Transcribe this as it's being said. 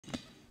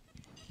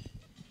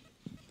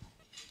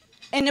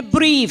In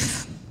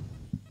brief,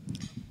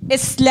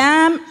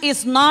 Islam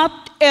is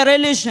not a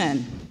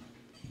religion.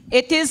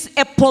 It is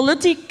a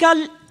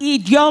political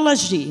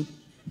ideology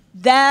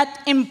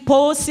that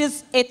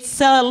imposes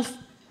itself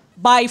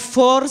by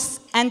force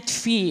and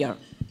fear.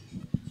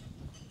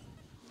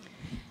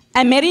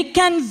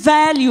 American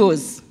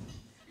values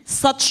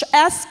such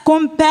as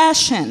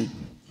compassion,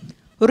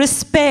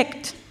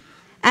 respect,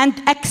 and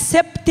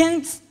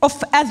acceptance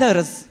of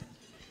others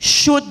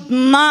should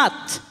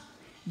not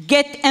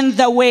get in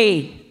the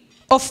way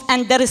of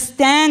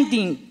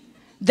understanding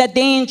the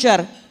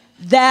danger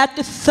that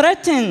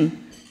threatens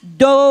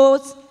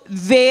those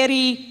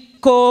very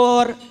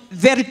core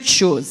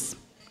virtues.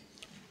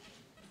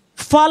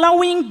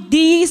 Following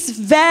these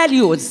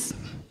values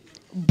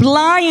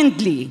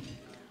blindly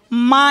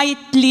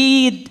might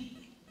lead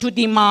to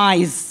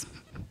demise.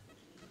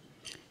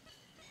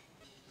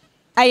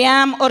 I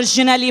am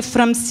originally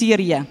from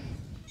Syria,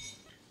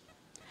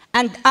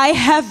 and I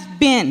have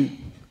been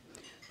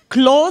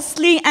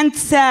closely and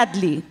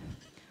sadly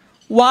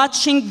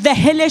watching the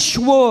hellish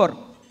war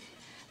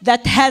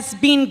that has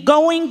been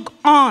going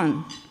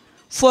on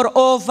for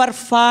over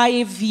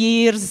 5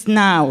 years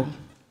now.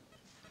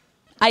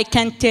 I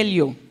can tell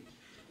you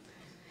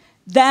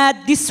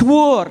that this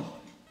war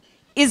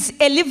is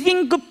a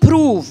living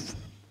proof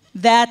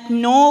that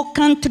no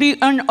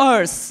country on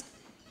earth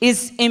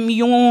is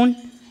immune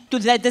to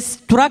the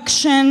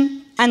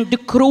destruction and the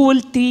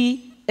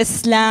cruelty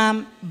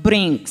Islam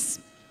brings.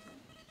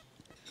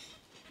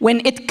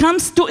 When it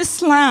comes to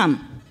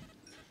Islam,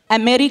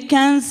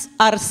 Americans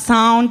are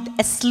sound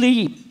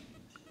asleep.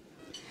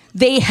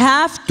 They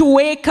have to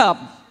wake up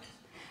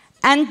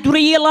and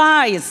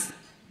realize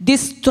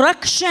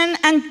destruction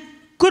and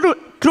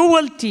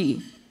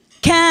cruelty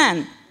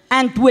can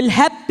and will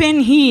happen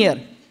here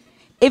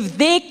if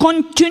they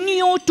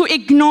continue to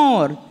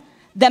ignore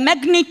the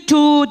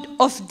magnitude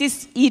of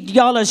this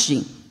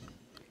ideology.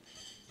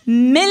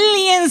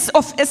 Millions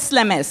of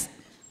Islamists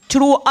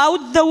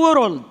throughout the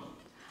world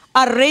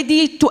are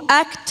ready to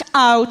act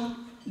out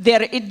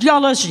their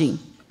ideology,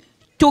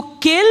 to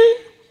kill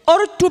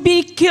or to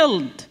be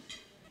killed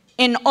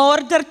in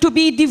order to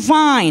be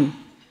divine,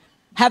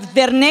 have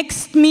their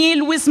next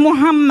meal with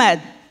Mohammed,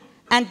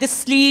 and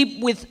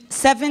sleep with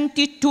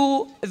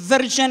 72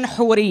 virgin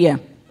Huriya.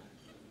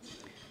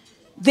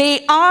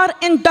 They are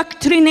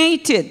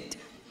indoctrinated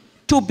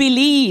to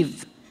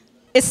believe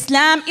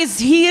Islam is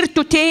here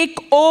to take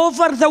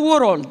over the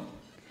world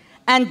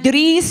and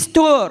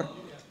restore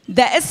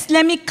the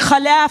Islamic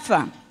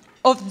Khilafah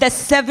of the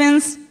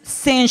 7th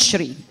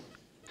century.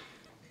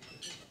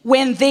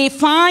 When they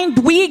find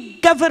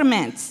weak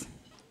governments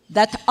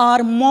that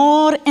are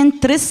more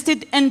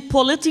interested in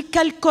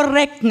political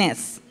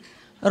correctness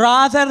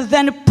rather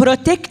than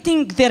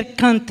protecting their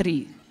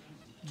country,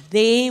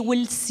 they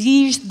will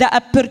seize the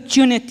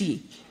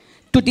opportunity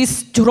to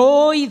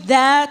destroy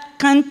that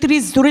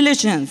country's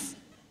religions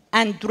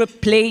and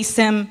replace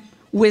them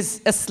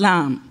with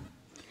Islam.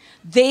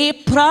 They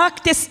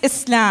practice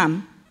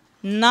Islam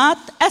not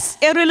as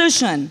a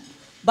religion,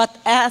 but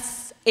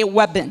as a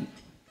weapon.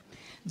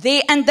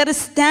 They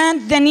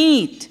understand the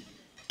need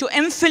to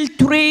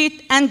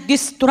infiltrate and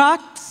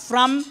distract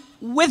from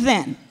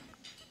within.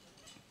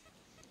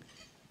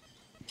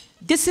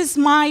 This is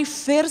my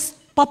first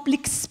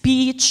public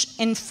speech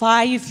in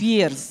 5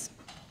 years.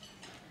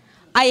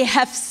 I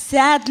have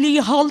sadly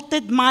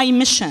halted my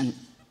mission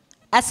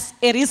as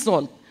a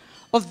result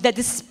of the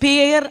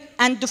despair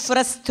and the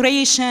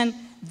frustration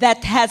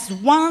that has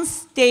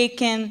once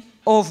taken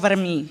over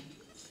me.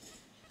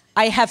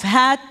 I have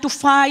had to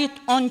fight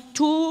on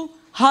 2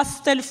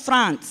 hostile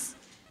fronts,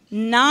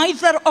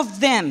 neither of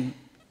them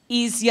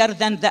easier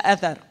than the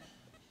other.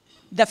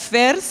 The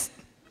first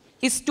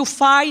is to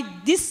fight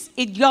this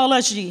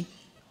ideology,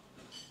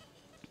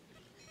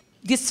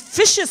 this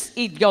vicious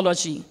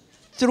ideology,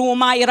 through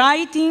my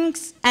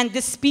writings and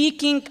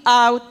speaking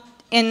out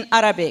in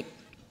Arabic.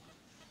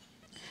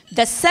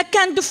 The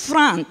second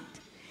front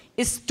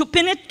is to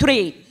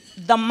penetrate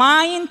the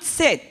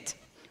mindset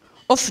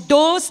of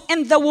those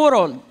in the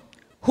world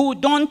who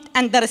don't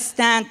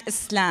understand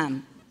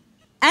Islam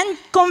and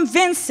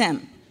convince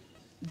them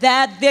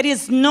that there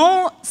is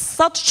no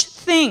such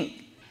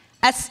thing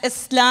as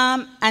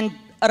Islam and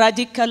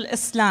radical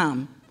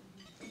Islam.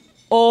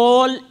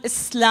 All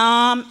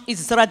Islam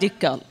is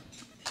radical.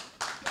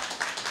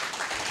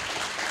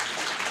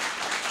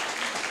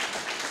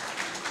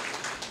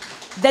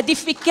 The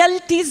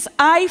difficulties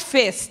I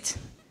faced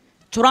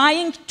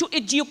trying to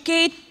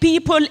educate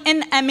people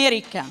in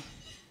America,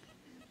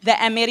 the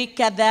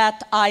America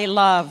that I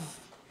love,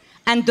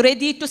 and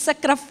ready to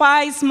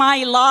sacrifice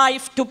my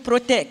life to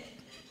protect,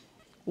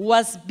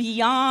 was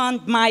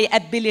beyond my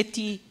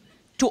ability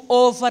to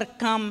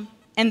overcome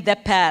in the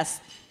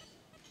past,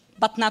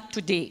 but not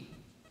today.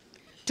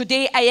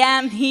 Today I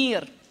am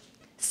here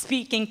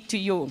speaking to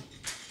you.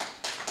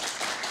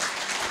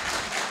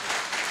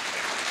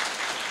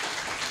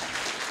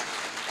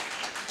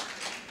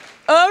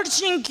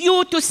 Urging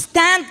you to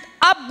stand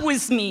up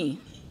with me,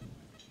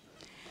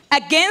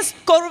 against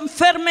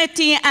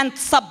conformity and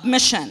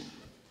submission.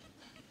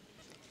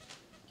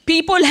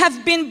 People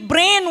have been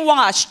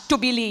brainwashed to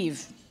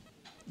believe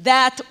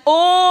that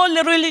all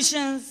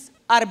religions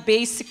are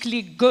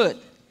basically good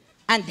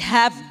and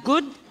have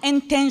good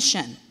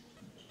intention.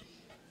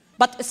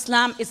 But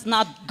Islam is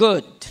not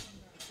good,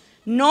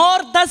 nor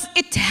does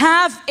it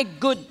have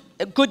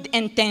good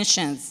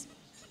intentions.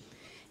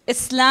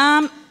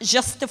 Islam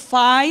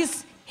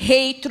justifies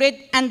hatred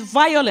and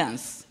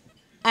violence,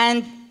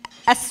 and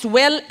as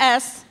well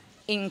as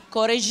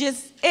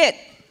encourages it.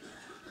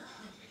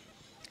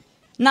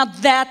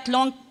 Not that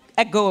long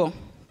ago,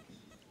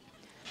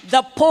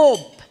 the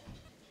Pope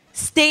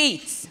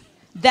states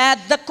that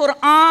the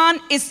Quran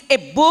is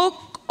a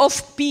book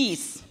of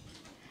peace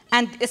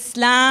and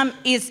Islam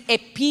is a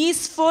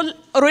peaceful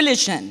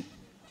religion.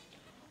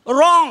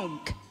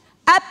 Wrong,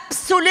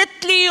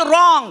 absolutely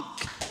wrong.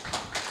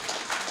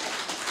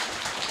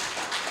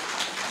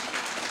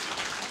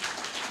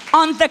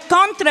 On the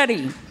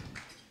contrary,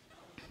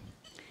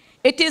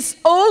 it is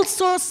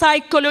also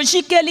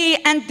psychologically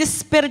and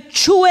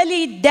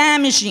spiritually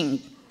damaging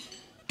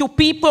to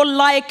people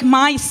like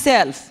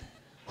myself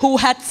who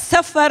had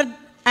suffered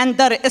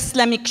under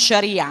Islamic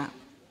Sharia.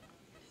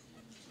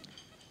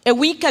 A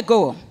week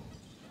ago,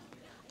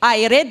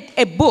 I read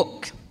a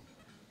book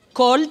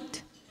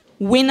called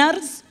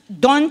Winners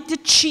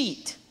Don't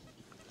Cheat.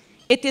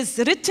 It is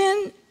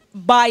written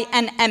by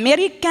an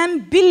American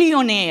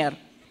billionaire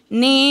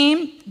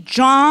named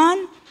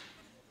John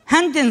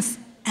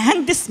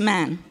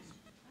Handisman.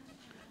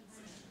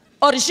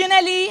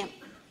 Originally,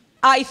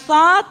 I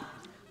thought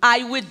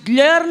I would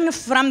learn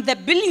from the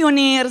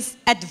billionaire's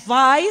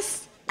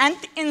advice and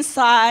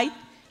insight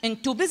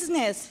into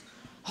business,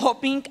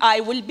 hoping I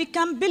will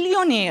become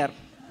billionaire.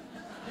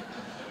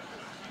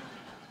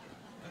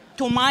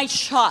 To my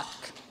shock,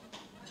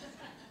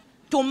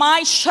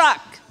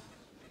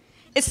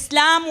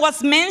 Islam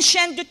was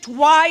mentioned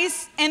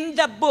twice in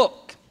the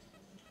book.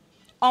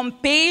 On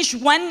page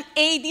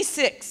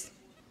 186,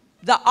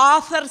 the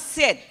author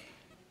said,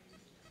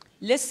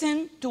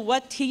 listen to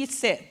what he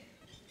said.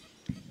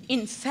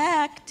 In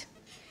fact,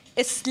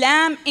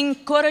 Islam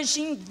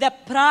encouraging the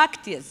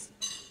practice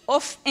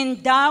of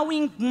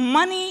endowing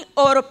money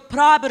or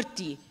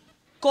property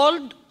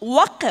called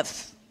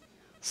waqf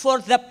for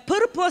the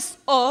purpose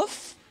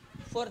of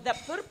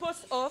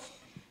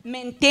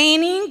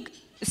maintaining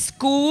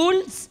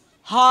schools,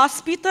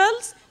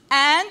 hospitals,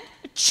 and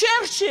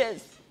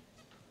churches.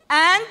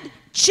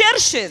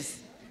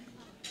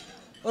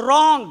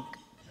 Wrong,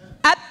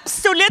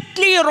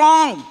 absolutely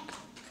wrong.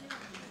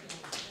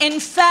 In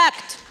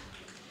fact,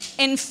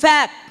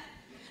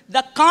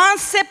 the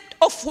concept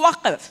of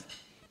waqf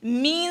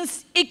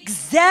means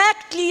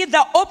exactly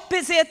the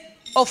opposite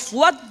of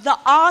what the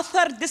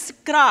author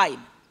described.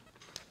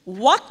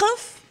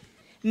 Waqf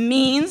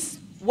means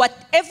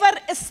whatever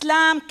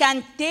Islam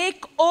can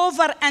take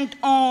over and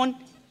own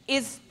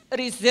is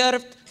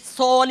reserved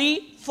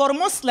solely for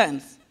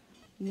Muslims.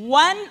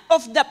 One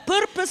of the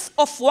purposes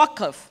of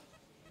waqf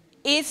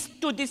is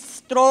to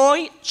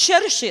destroy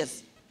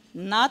churches,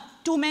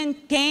 not to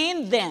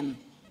maintain them.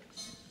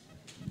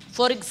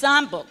 For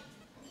example,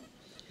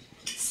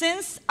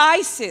 since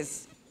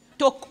ISIS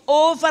took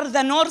over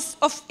the north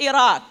of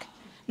Iraq,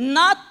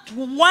 not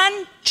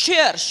one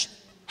church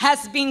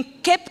has been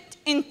kept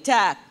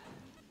intact.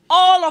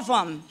 All of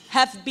them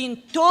have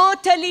been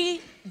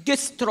totally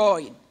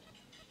destroyed.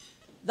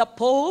 The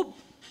Pope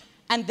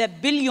and the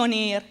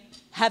billionaire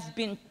have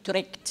been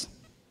tricked.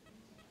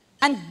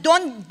 And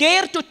don't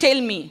dare to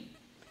tell me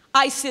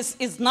ISIS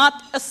is not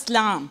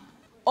Islam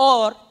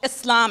or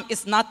Islam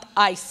is not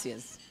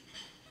ISIS.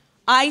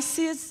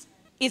 ISIS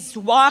is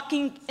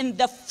walking in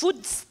the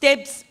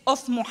footsteps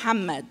of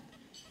Mohammed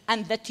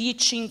and the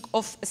teaching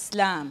of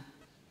Islam.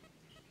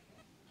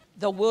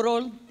 The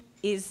world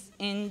is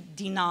in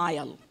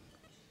denial.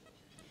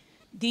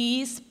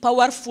 These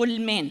powerful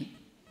men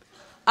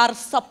are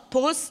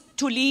supposed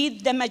to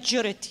lead the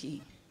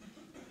majority.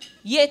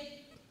 Yet,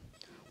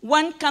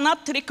 one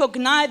cannot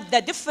recognize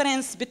the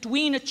difference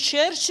between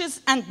churches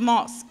and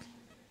mosques.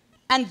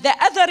 And the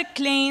other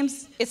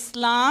claims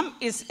Islam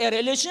is a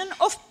religion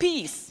of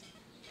peace.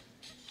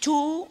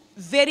 Two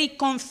very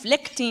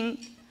conflicting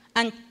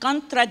and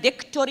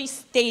contradictory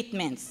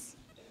statements.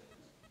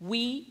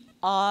 We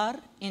are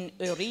in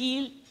a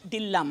real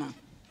dilemma.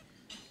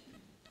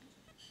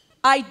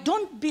 I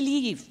don't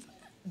believe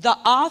the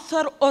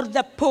author or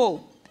the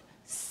Pope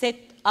set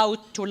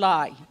out to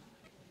lie.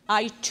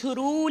 I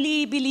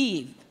truly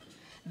believe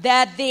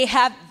that they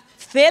have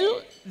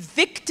fell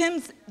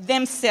victims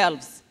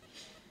themselves,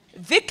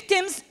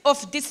 victims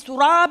of this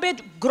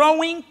rabid,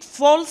 growing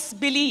false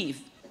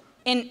belief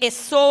in a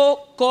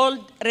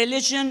so-called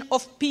religion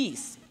of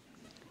peace.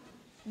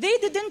 They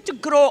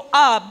didn't grow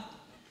up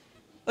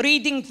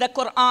reading the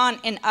Quran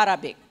in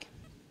Arabic,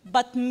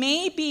 but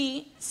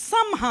maybe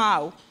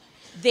somehow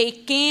they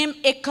came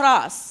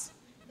across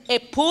a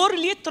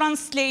poorly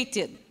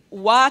translated,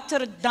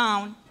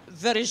 watered-down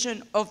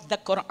version of the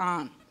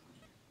Quran.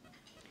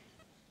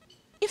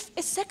 If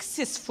a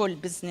successful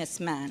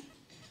businessman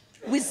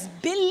with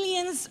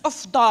billions of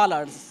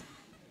dollars,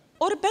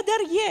 or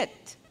better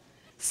yet,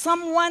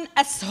 someone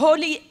as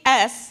holy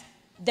as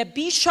the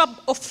Bishop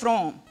of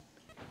Rome,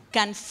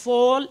 can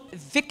fall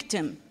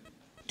victim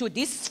to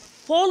this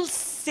false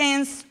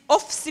sense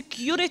of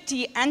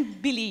security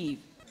and belief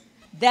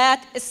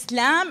that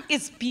Islam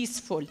is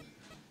peaceful,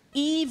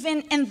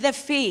 even in the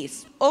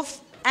face of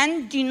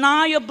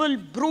undeniable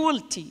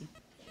brutality,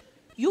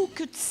 you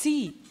could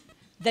see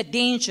the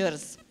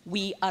dangers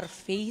we are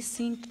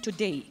facing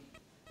today.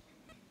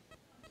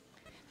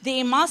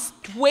 They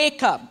must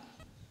wake up.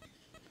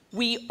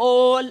 We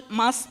all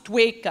must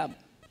wake up.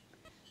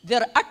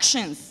 Their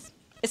actions,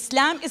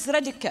 Islam is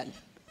radical,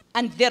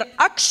 and their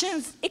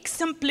actions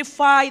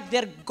exemplify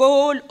their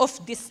goal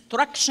of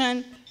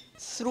destruction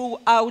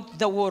throughout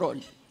the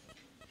world.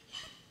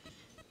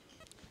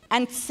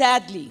 And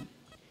sadly,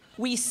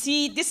 we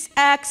see these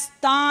acts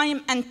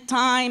time and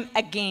time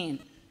again.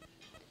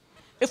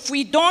 If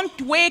we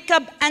don't wake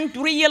up and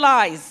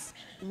realize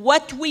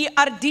what we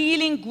are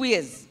dealing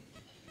with,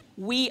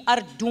 we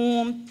are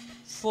doomed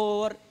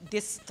for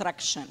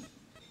destruction.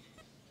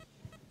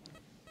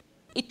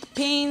 It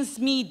pains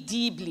me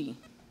deeply.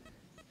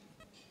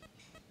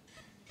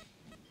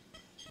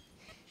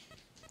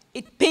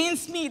 It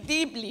pains me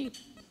deeply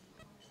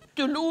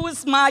to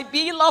lose my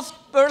beloved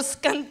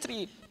birth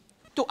country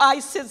to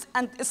ISIS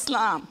and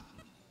Islam.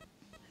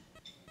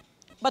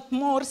 But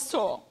more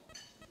so,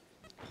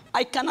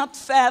 I cannot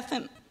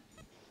fathom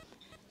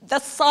the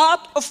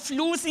thought of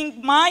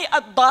losing my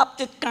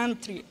adopted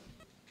country,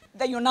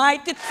 the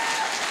United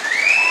States.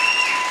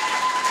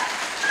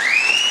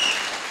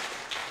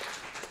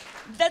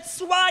 That's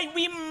why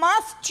we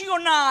must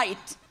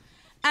unite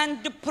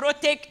and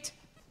protect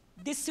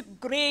this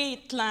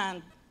great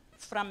land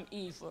from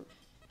evil.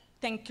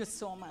 Thank you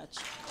so much.